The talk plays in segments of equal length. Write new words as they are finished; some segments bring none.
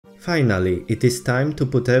Finally, it is time to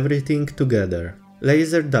put everything together.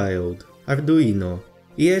 Laser diode, Arduino,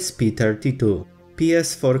 ESP32,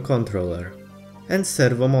 PS4 controller, and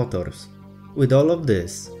servo motors. With all of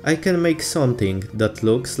this, I can make something that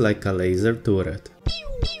looks like a laser turret.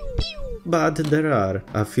 But there are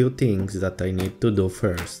a few things that I need to do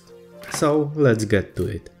first. So let's get to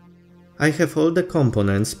it. I have all the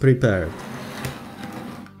components prepared.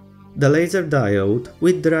 The laser diode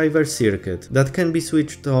with driver circuit that can be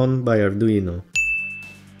switched on by Arduino.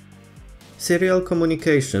 Serial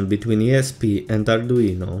communication between ESP and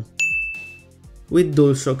Arduino with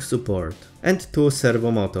DualShock support, and 2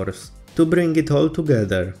 servo motors. To bring it all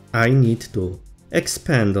together, I need to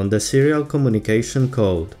expand on the serial communication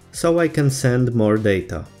code so I can send more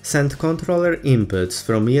data, send controller inputs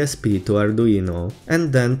from ESP to Arduino,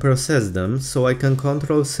 and then process them so I can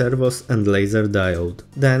control servos and laser diode,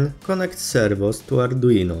 then connect servos to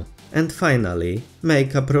Arduino, and finally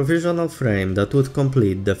make a provisional frame that would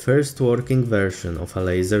complete the first working version of a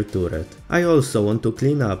laser turret. I also want to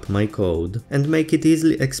clean up my code and make it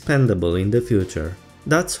easily expandable in the future.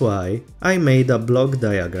 That's why I made a block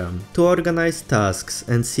diagram to organize tasks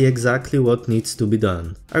and see exactly what needs to be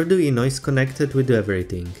done. Arduino is connected with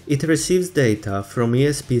everything. It receives data from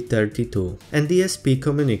ESP32 and ESP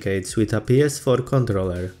communicates with a PS4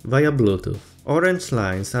 controller via Bluetooth. Orange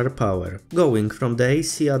lines are power, going from the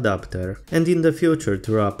AC adapter and in the future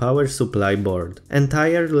through a power supply board.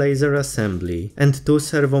 Entire laser assembly and 2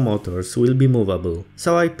 servo motors will be movable,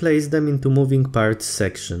 so I place them into moving parts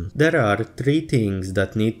section. There are 3 things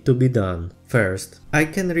that need to be done. First, I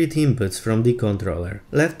can read inputs from the controller.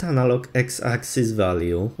 Left analog x-axis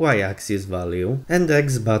value, y-axis value, and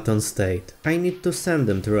x button state. I need to send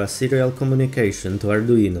them through a serial communication to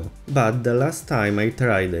Arduino, but the last time I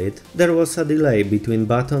tried it, there was a delay between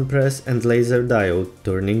button press and laser diode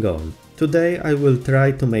turning on. Today I will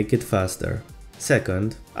try to make it faster.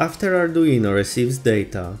 Second, after Arduino receives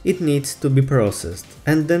data, it needs to be processed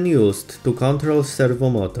and then used to control servo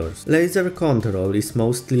motors. Laser control is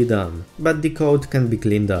mostly done, but the code can be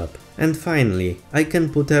cleaned up. And finally, I can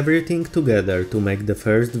put everything together to make the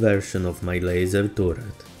first version of my laser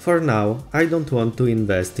turret. For now, I don't want to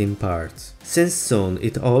invest in parts, since soon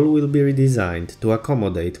it all will be redesigned to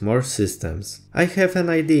accommodate more systems. I have an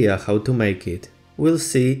idea how to make it. We'll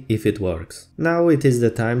see if it works. Now it is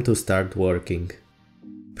the time to start working.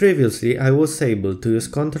 Previously I was able to use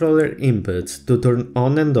controller inputs to turn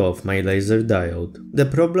on and off my laser diode. The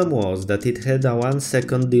problem was that it had a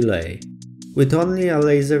 1-second delay. With only a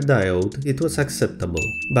laser diode it was acceptable,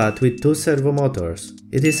 but with 2 servo motors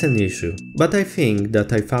it is an issue. But I think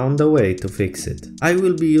that I found a way to fix it. I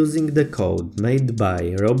will be using the code made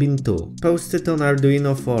by Robin2, posted on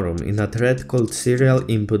Arduino forum in a thread called Serial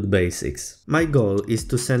Input Basics. My goal is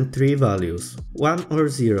to send 3 values, 1 or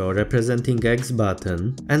 0 representing X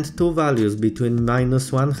button, and 2 values between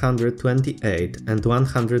 -128 and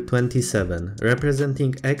 127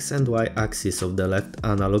 representing X and Y axis of the left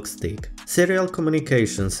analog stick. Serial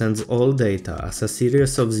communication sends all data as a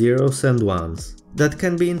series of zeros and ones that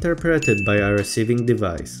can be interpreted by a receiving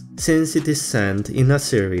device. Since it is sent in a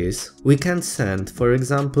series, we can send, for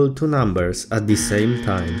example, 2 numbers at the same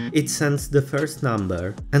time. It sends the first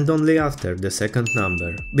number and only after the second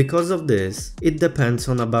number. Because of this, it depends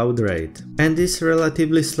on a baud rate and is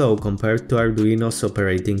relatively slow compared to Arduino's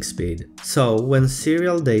operating speed. So, when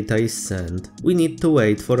serial data is sent, we need to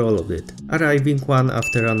wait for all of it, arriving one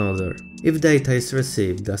after another. If data is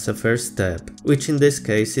received as a first step, which in this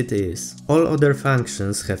case it is, all other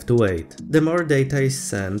functions have to wait. The more data is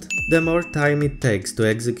sent, the more time it takes to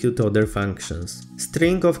execute other functions.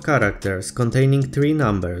 String of characters containing 3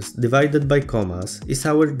 numbers divided by commas is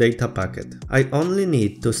our data packet. I only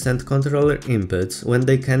need to send controller inputs when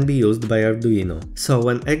they can be used by Arduino. So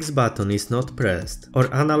when X button is not pressed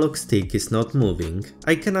or analog stick is not moving,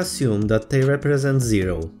 I can assume that they represent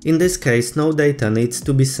 0. In this case, no data needs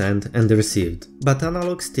to be sent and received. But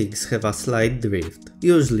analog sticks have a slight drift,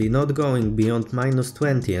 usually not going beyond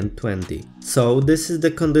 -20 and 20. So this is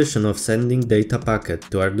the condition of sending data packet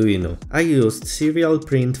to Arduino. I used serial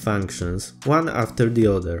print functions, one after the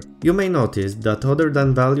other. You may notice that other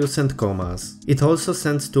than values and commas, it also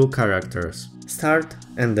sends 2 characters, start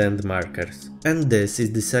and end markers. And this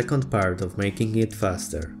is the second part of making it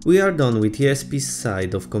faster. We are done with ESP's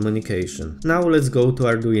side of communication. Now let's go to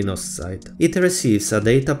Arduino's side. It receives a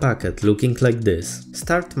data packet looking like this.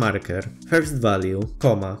 Start marker, first value,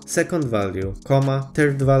 comma, second value, comma,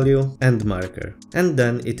 third value, end marker. And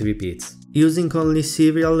then it repeats. Using only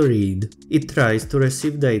serial read, it tries to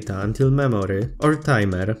receive data until memory or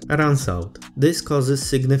timer runs out. This causes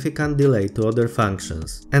significant delay to other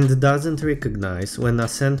functions and doesn't recognize when a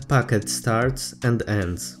send packet starts and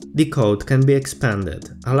ends. The code can be expanded,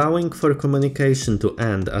 allowing for communication to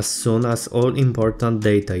end as soon as all important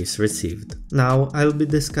data is received. Now I'll be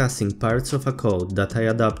discussing parts of a code that I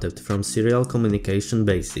adapted from serial communication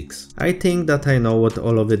basics. I think that I know what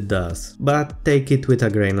all of it does, but take it with a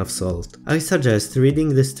grain of salt. I suggest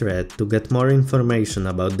reading this thread to get more information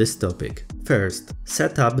about this topic. First,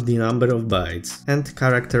 set up the number of bytes and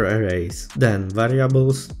character arrays, then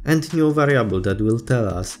variables and new variable that will tell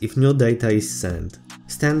us if new data is sent.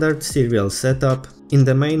 Standard serial setup. In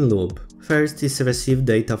the main loop, first is receive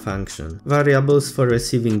data function, variables for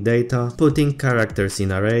receiving data, putting characters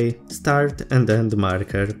in array, start and end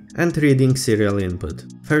marker, and reading serial input.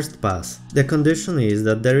 First pass. The condition is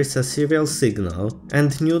that there is a serial signal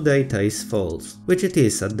and new data is false, which it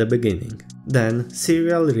is at the beginning. Then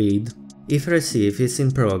serial read. If receive is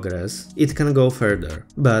in progress, it can go further,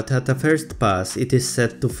 but at a first pass it is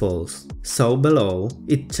set to false. So below,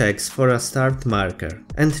 it checks for a start marker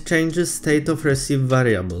and changes state of receive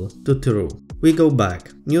variable to true. We go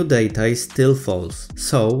back. New data is still false,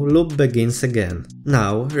 so loop begins again.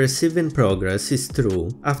 Now receive in progress is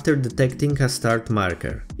true after detecting a start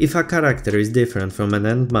marker. If a character is different from an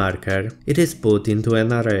end marker, it is put into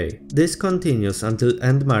an array. This continues until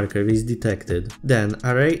end marker is detected. Then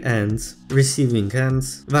array ends, receiving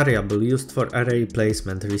ends, variable used for array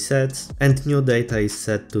placement resets, and new data is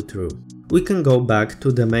set to true. We can go back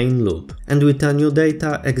to the main loop, and with a new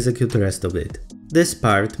data execute the rest of it. This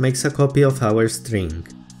part makes a copy of our string.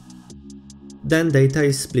 Then data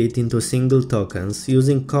is split into single tokens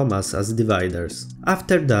using commas as dividers.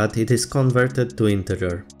 After that it is converted to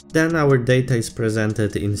integer. Then our data is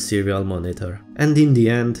presented in serial monitor. And in the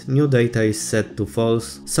end, new data is set to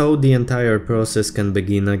false, so the entire process can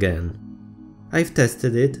begin again. I've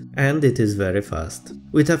tested it, and it is very fast.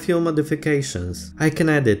 With a few modifications, I can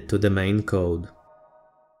add it to the main code.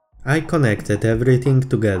 I connected everything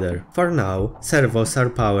together. For now, servos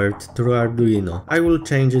are powered through Arduino. I will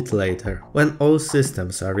change it later, when all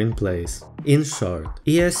systems are in place. In short,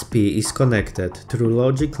 ESP is connected through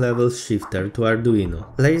logic level shifter to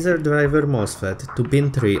Arduino, laser driver MOSFET to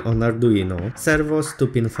pin 3 on Arduino, servos to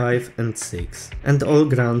pin 5 and 6, and all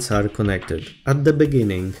grounds are connected. At the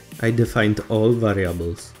beginning, I defined all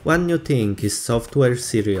variables. One new thing is software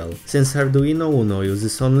serial. Since Arduino Uno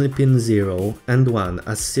uses only pin 0 and 1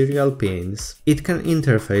 as serial pins, it can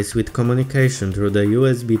interface with communication through the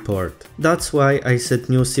USB port. That's why I set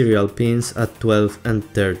new serial pins at 12 and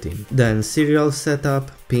 13. Then serial setup,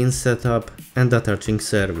 pin setup, and attaching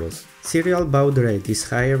servos. Serial baud rate is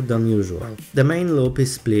higher than usual. The main loop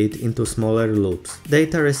is split into smaller loops.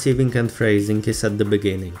 Data receiving and phrasing is at the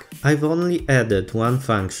beginning. I've only added one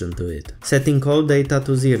function to it, setting all data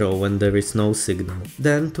to 0 when there is no signal.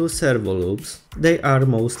 Then two servo loops. They are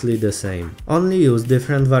mostly the same, only use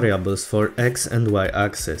different variables for x and y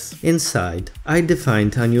axis. Inside, I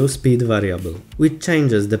defined a new speed variable, which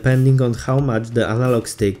changes depending on how much the analog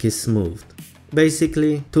stick is moved.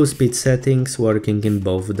 Basically, two speed settings working in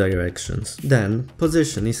both directions. Then,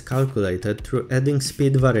 position is calculated through adding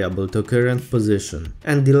speed variable to current position.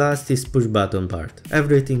 And the last is push button part.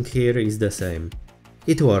 Everything here is the same.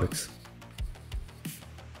 It works.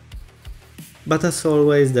 But as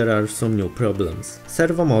always, there are some new problems.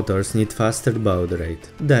 Servomotors need faster baud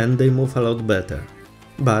rate, then they move a lot better.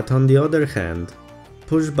 But on the other hand,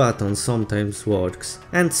 push button sometimes works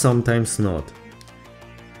and sometimes not.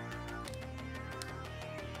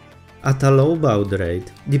 At a low baud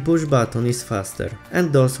rate, the push button is faster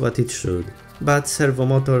and does what it should, but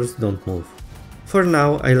servomotors don't move. For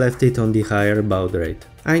now, I left it on the higher baud rate.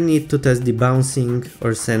 I need to test the bouncing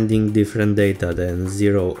or sending different data than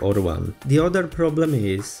 0 or 1. The other problem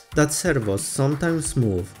is that servos sometimes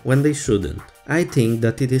move when they shouldn't. I think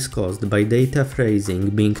that it is caused by data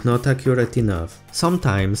phrasing being not accurate enough.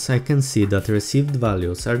 Sometimes I can see that received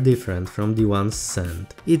values are different from the ones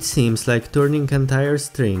sent. It seems like turning entire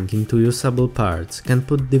string into usable parts can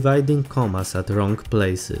put dividing commas at wrong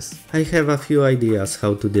places. I have a few ideas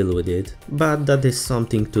how to deal with it, but that is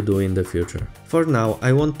something to do in the future. For now,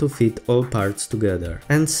 I want to fit all parts together,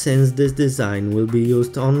 and since this design will be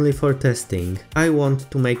used only for testing, I want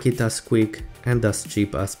to make it as quick and as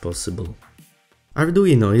cheap as possible.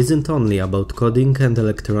 Arduino isn't only about coding and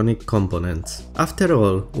electronic components. After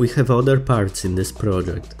all, we have other parts in this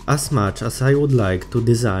project. As much as I would like to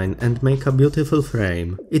design and make a beautiful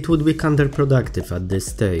frame, it would be counterproductive at this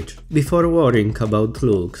stage. Before worrying about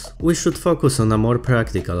looks, we should focus on a more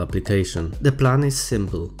practical application. The plan is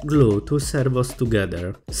simple. Glue two servos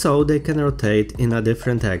together, so they can rotate in a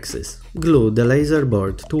different axis. Glue the laser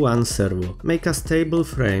board to one servo, make a stable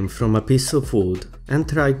frame from a piece of wood, and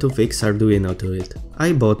try to fix Arduino to it.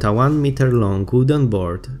 I bought a 1 meter long wooden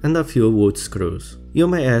board and a few wood screws. You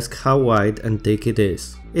may ask how wide and thick it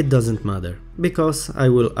is. It doesn't matter, because I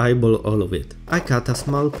will eyeball all of it. I cut a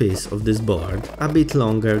small piece of this board, a bit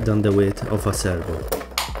longer than the width of a servo.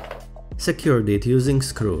 Secured it using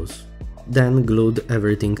screws, then glued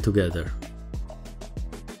everything together.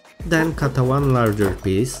 Then cut a one larger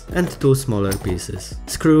piece and two smaller pieces.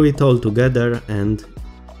 Screw it all together and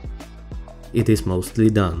it is mostly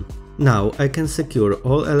done. Now I can secure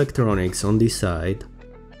all electronics on this side,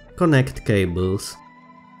 connect cables,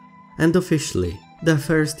 and officially, the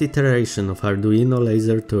first iteration of Arduino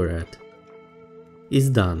Laser Turret is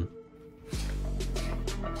done.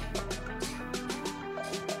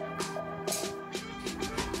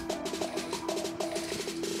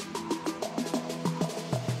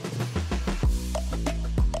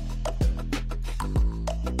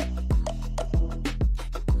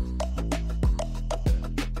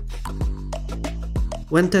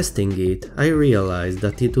 When testing it, I realized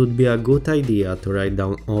that it would be a good idea to write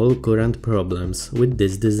down all current problems with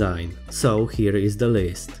this design, so here is the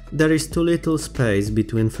list. There is too little space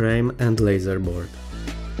between frame and laser board.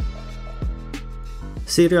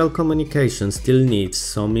 Serial communication still needs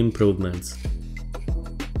some improvements.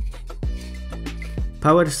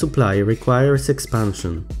 Power supply requires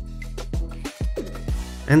expansion.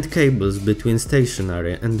 And cables between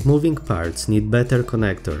stationary and moving parts need better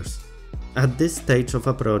connectors. At this stage of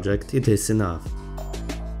a project, it is enough.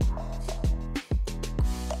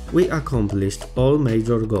 We accomplished all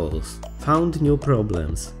major goals, found new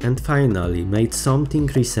problems, and finally made something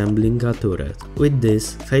resembling a turret. With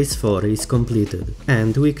this, phase 4 is completed,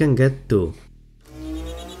 and we can get to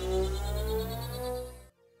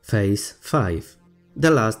phase 5, the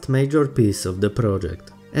last major piece of the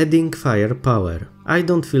project. Adding firepower. I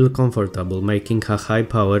don't feel comfortable making a high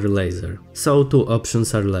power laser, so two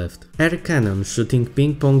options are left. Air cannon shooting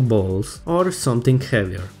ping pong balls or something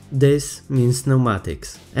heavier. This means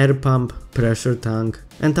pneumatics, air pump, pressure tank,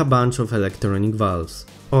 and a bunch of electronic valves.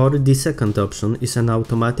 Or the second option is an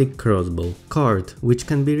automatic crossbow, cord which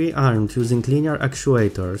can be rearmed using linear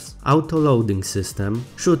actuators, auto-loading system,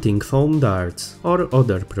 shooting foam darts or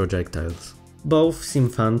other projectiles. Both seem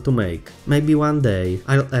fun to make. Maybe one day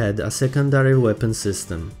I'll add a secondary weapon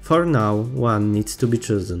system. For now, one needs to be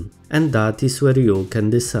chosen, and that is where you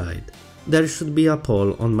can decide. There should be a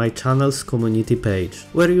poll on my channel's community page,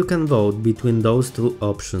 where you can vote between those two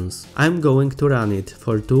options. I'm going to run it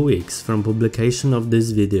for 2 weeks from publication of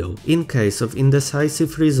this video. In case of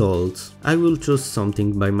indecisive results, I will choose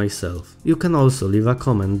something by myself. You can also leave a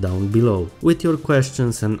comment down below with your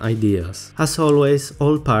questions and ideas. As always,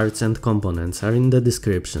 all parts and components are in the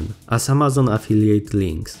description as Amazon affiliate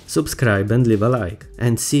links. Subscribe and leave a like,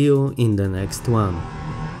 and see you in the next one.